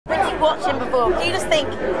watch him perform, do you just think,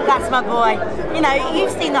 that's my boy? You know,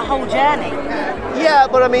 you've seen the whole journey. Yeah,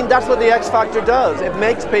 but I mean, that's what the X Factor does. It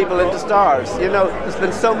makes people into stars. You know, there's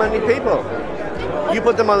been so many people. You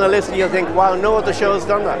put them on the list and you'll think, wow, no other show's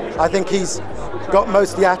done that. I think he's got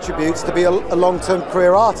most of the attributes to be a long-term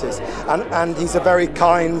career artist, and he's a very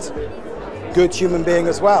kind, good human being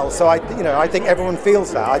as well. So I think everyone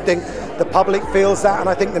feels that. I think the public feels that, and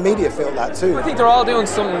I think the media feel that too. I think they're all doing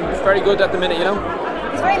something very good at the minute, you know.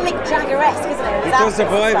 It's very Mick Jagger-esque, isn't it? It does the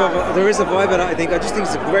vibe of it. There is a vibe in it, I think. I just think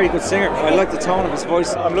he's a very good singer. I like the tone of his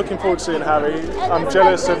voice. I'm looking forward to seeing Harry. I'm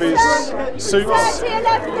jealous of his suits.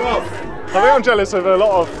 I think I'm jealous of a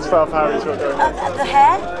lot of stuff Harry's got going on. The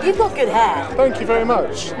hair? You've got good hair. Thank you very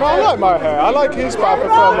much. No, I like my hair. I like his, but I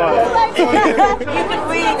prefer mine. You could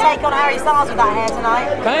really take on Harry Styles with that hair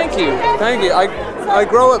tonight. Thank you, thank you. I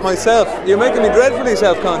grow it myself. You're making me dreadfully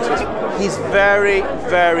self-conscious. He's very,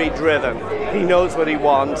 very driven. He knows what he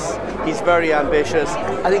wants. He's very ambitious.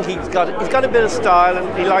 I think he's got a bit of style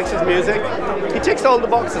and he likes his music. He ticks all the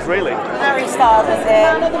boxes, really. Harry Styles is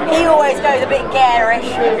here. He always goes a bit garish.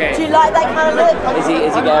 Okay. Do you like that kind of look? Is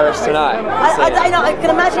he garish tonight? I don't know. I can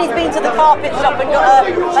imagine he's been to the carpet shop and got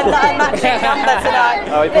a matching number tonight.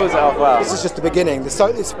 Oh, he pulls it off well. This is just the beginning.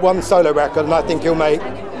 It's one solo record, and I think he'll make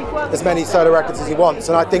as many solo records as he wants,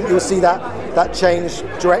 and I think you'll see that change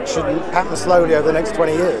direction happen slowly over the next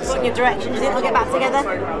 20 years. In your direction, do you think they'll get back together?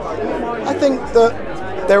 I think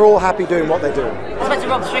that they're all happy doing what they do. I spoke to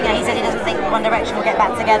Rob Stringer, he said he doesn't think One Direction will get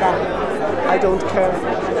back together. I don't care.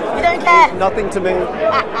 You don't care? Nothing to me.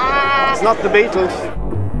 It's not the Beatles.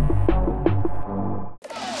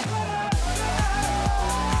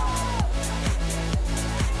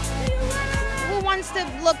 Who wants to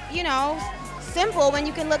look, you know, simple when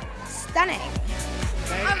you can look stunning?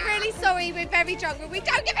 I'm really sorry, we're very drunk, but we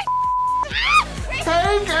don't give a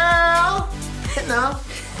Hey girl! No,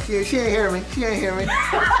 she ain't hear me. She ain't hear me.